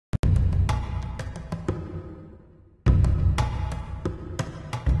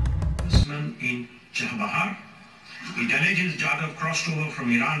in Chabahaar. It alleges Jadhav crossed over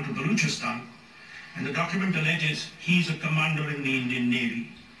from Iran to Baluchistan, and the document alleges he is a commander in the Indian Navy.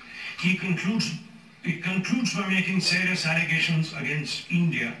 It concludes by making serious allegations against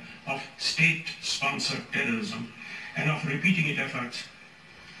India of state-sponsored terrorism and of repeating its efforts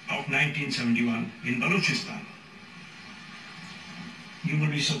of 1971 in Baluchistan. You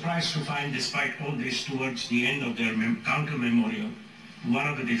will be surprised to find, despite all this, towards the end of their counter memorial, one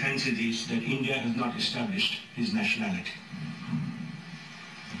of the defenses is that India has not established his nationality.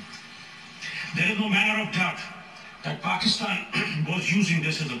 There is no manner of doubt that Pakistan was using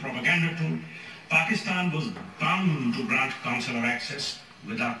this as a propaganda tool. Pakistan was bound to grant consular access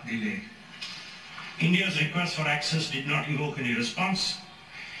without delay. India's request for access did not evoke any response.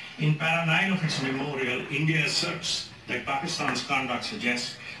 In para 9 of its memorial, India asserts that Pakistan's conduct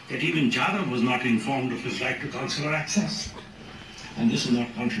suggests that even Jadhav was not informed of his right to consular access. And this is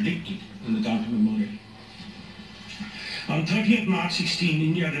not contradicted in the counter memorial. On 30th March 16,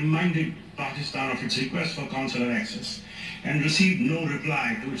 India reminded Pakistan of its request for consular access and received no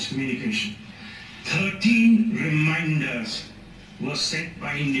reply to its communication. 13 reminders were sent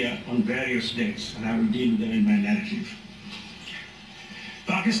by India on various dates, and I will deal with them in my narrative.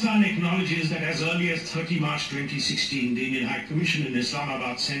 Pakistan acknowledges that as early as 30 March 2016, the Indian High Commission in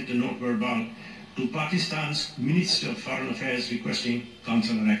Islamabad sent a note verbal to Pakistan's Minister of Foreign Affairs requesting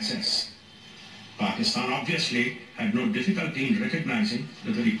consular access. Pakistan obviously had no difficulty in recognizing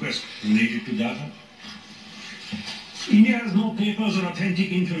that the request related to Jadhav. India has no papers or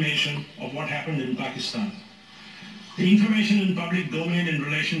authentic information of what happened in Pakistan. The information in public domain in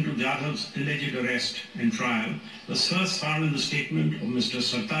relation to Jadhav's alleged arrest and trial was first found in the statement of Mr.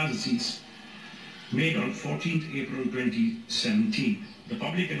 Sartar Aziz, made on 14th April 2017. The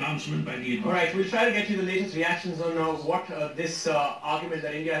public announcement by the... All right, we'll try to get you the latest reactions on what this argument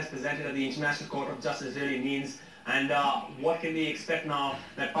that India has presented at the International Court of Justice really means, and what can we expect now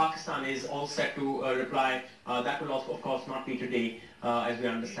that Pakistan is all set to reply. That will also, of course, not be today, as we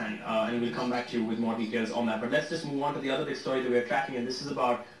understand, and we'll come back to you with more details on that. But let's just move on to the other big story that we're tracking, and this is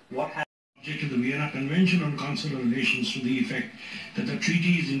about what happened. To the Vienna Convention on Consular Relations, to the effect that the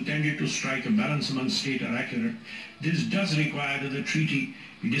treaty is intended to strike a balance among states are accurate, this does require that the treaty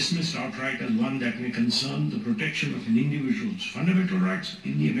be dismissed outright as one that may concern the protection of an individual's fundamental rights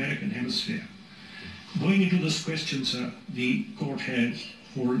in the American hemisphere. Going into this question, sir, the court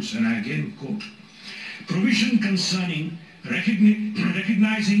holds, and I again quote, provision concerning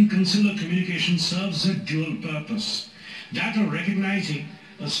recognizing consular communication serves a dual purpose, that of recognizing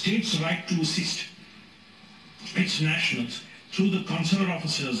a state's right to assist its nationals through the consular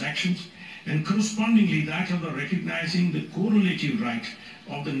officer's actions, and correspondingly that of the recognizing the correlative right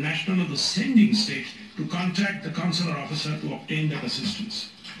of the national of the sending state to contact the consular officer to obtain that assistance.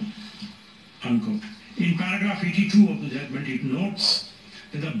 Unquote. In paragraph 82 of the judgment, it notes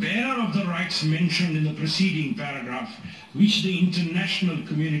that the bearer of the rights mentioned in the preceding paragraph, which the international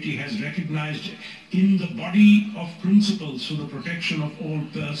community has recognized in the body of principles for the protection of all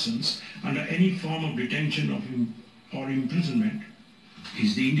persons under any form of detention or imprisonment,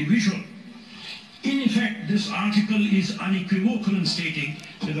 is the individual. In effect, this article is unequivocal in stating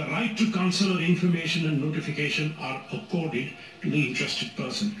that the right to consular information and notification are accorded to the interested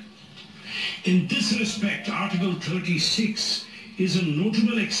person. In this respect, Article 36 is a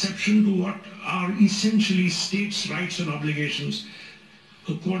notable exception to what are essentially states' rights and obligations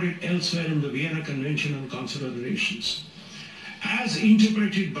accorded elsewhere in the Vienna Convention on Consular Relations. As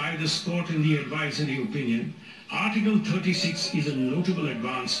interpreted by this court in the advisory opinion, Article 36 is a notable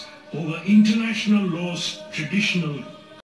advance over international law's traditional